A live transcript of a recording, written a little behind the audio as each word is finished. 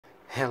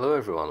Hello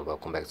everyone,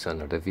 welcome back to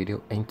another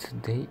video, and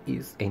today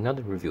is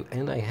another review,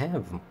 and I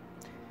have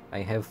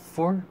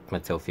four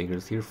Mattel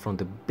figures here from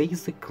the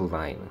basic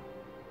line.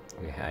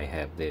 I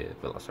have the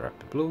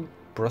Velociraptor Blue,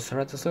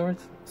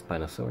 Proceratosaurus,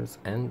 Spinosaurus,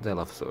 and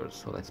Dilophosaurus.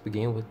 So let's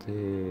begin with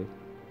the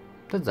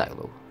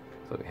Dilo.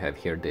 So we have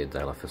here the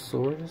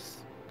Dilophosaurus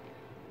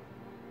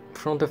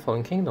from the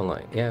Fallen Kingdom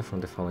line. Yeah,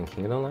 from the Fallen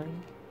Kingdom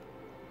line.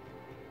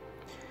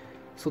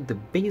 So the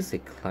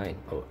basic line,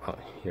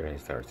 here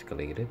it's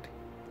articulated.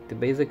 The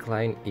basic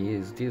line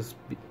is these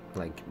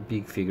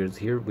big figures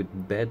here with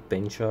bad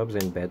paint jobs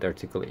and bad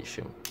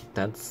articulation.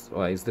 That's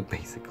why it's the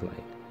basic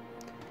line.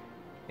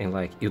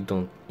 And you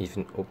don't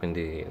even open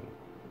the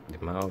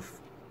mouth.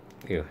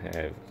 You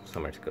have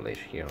some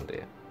articulation here on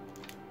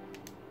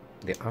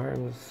the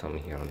arms, some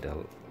here on the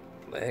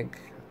leg.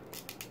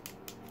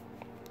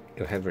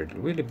 You have a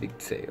really big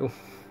tail.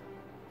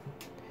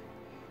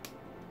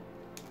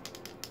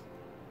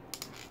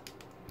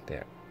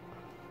 There.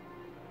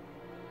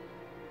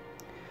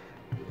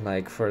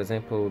 Like for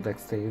example,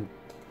 let's say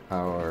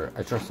our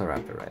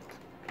Proceratosaurus, right?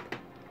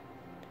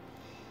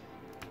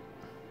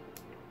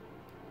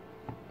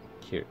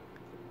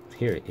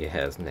 Here it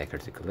has neck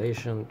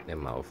articulation, the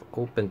mouth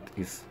open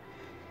is,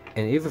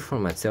 and even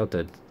from myself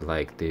that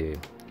the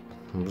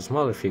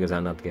smaller figures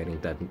are not getting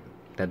that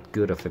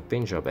good of a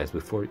paint job as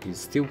before. It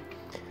still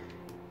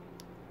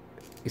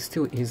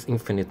is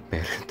infinite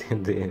better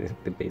than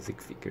the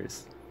basic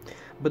figures.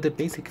 But the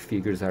basic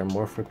figures are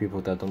more for people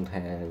that don't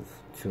have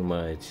too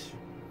much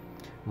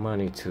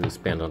money to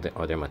spend on the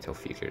other Mattel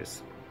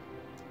figures.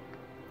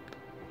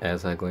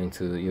 As I'm going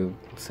to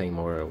say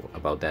more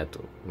about that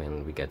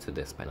when we get to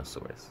the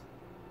Spinosaurus.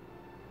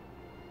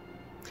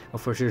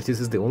 For sure, this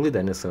is the only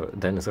dinosaur,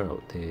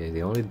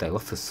 the only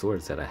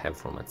Dilophosaurus that I have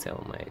from Mattel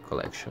in my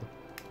collection.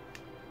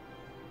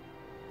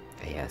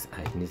 Yes,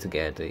 I need to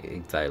get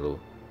a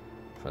Dilo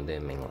from the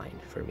main line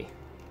for me.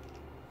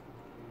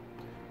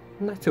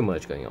 Not too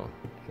much going on.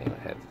 Now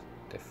I have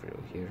the frill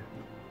here.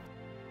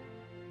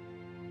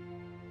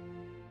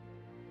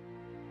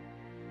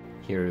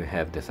 Here you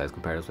have the size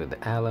comparison with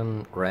the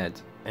Allen,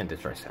 Red, and the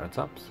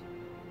Triceratops.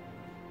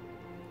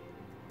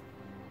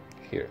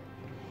 Here,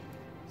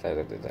 size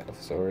of the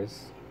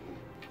Dilophosaurus.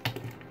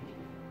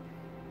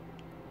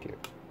 Here,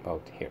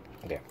 about here,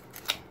 there.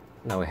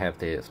 Now we have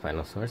the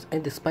Spinosaurus,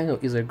 and the Spino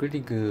is a really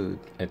good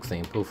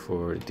example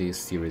for this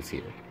series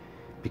here.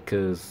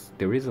 Because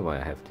the reason why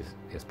I have this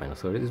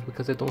Spinosaurus is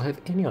because I don't have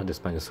any other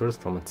Spinosaurus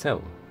from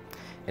Mattel.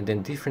 And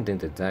then different than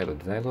the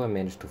Dilo I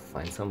managed to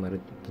find some, but I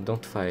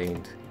don't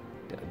find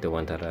the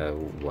one that I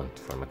want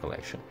for my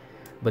collection.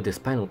 But the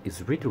Spino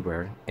is really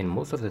rare, and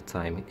most of the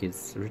time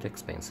it's really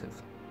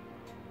expensive.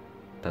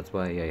 That's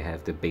why I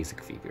have the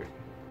basic figure.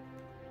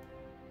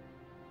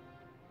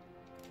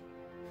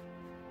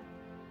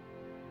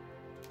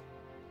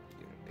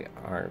 The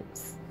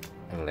arms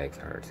and legs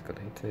are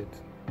articulated,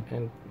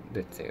 and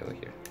the tail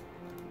here.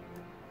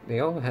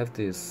 They all have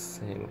this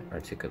same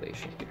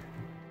articulation here.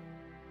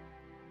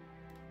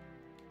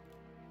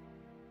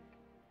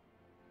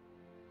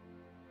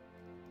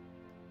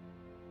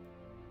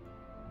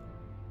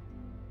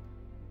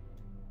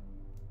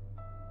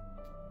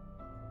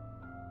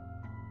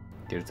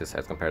 Here's the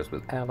size comparison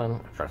with Allen,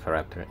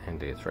 Velociraptor, and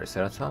the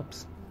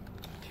Triceratops.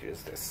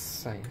 Here's the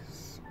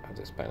size of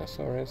the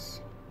Spinosaurus.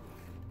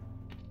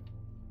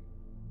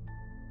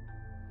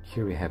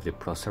 Here we have the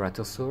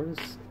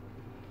Proceratosaurus.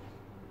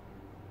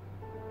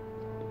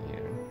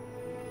 Here.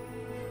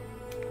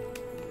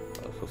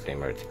 Also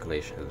same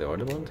articulation as the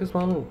other one. This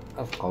one,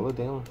 of all of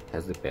them,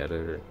 has the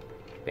better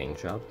paint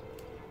job.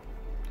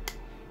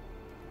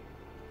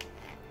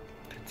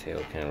 The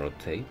tail can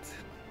rotate.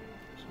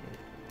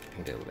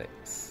 And the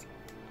legs.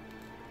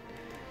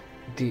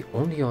 The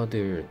only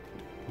other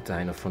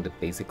dino from the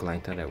basic line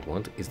that I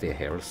want is the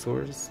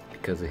Velociraptor,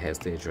 because it has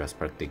the Jurassic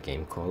Park the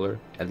game color,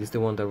 at least the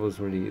one that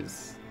was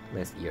released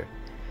last year.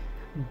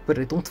 But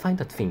I don't find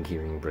that thing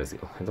here in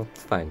Brazil. I don't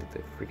find the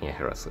freaking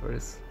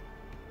Velociraptor.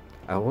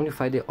 I only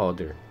find the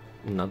other,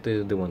 not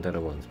the one that I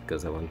want,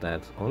 because I want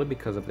that only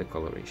because of the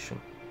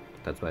coloration.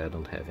 That's why I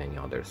don't have any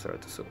other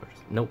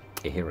Ceratosaurus. No,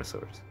 a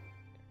Velociraptor.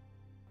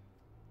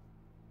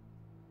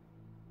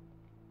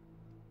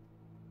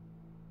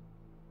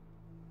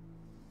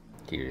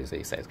 Here is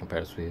a size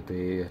comparison with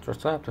the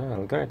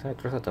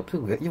Triceratops.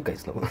 You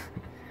guys know.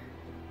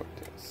 For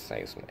the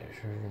size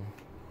measure,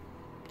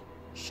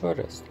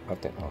 shortest of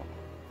them all.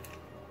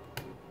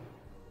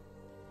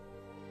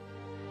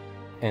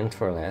 And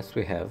for last,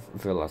 we have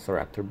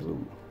Velociraptor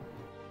Blue.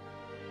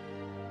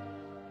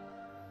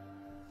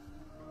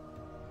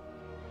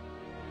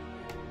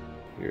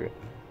 Here,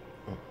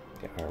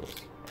 the arms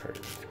are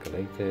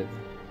articulated,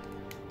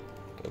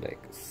 the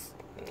legs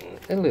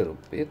a little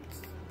bit.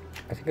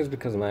 I think it's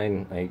because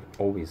mine, I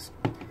always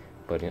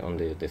put it on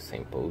the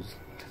same pose.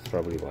 That's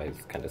probably why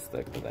it's kind of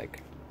stuck, but I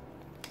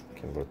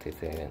can rotate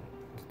the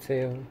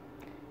tail.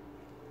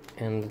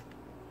 And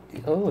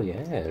oh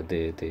yeah,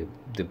 the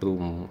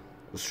blue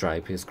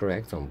stripe is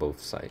correct on both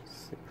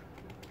sides.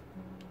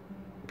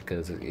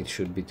 Because it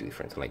should be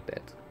different like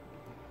that.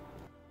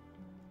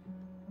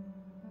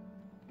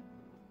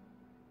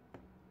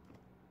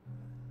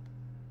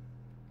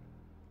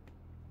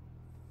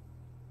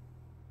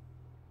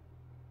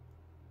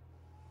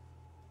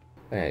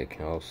 You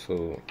can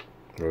also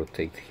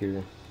rotate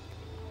here,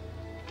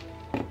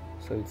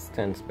 so it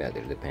stands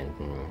better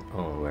depending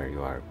on where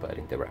you are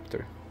putting the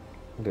raptor.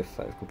 The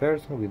size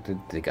comparison with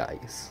the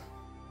guys,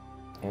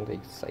 and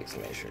a size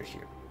measure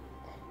here.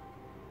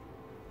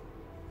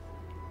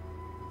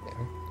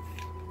 There.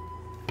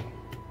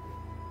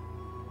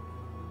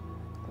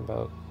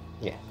 About,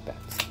 yeah,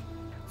 that's.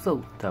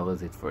 So that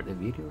was it for the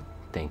video.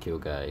 Thank you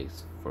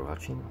guys for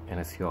watching, and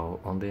I see you all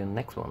on the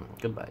next one.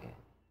 Goodbye.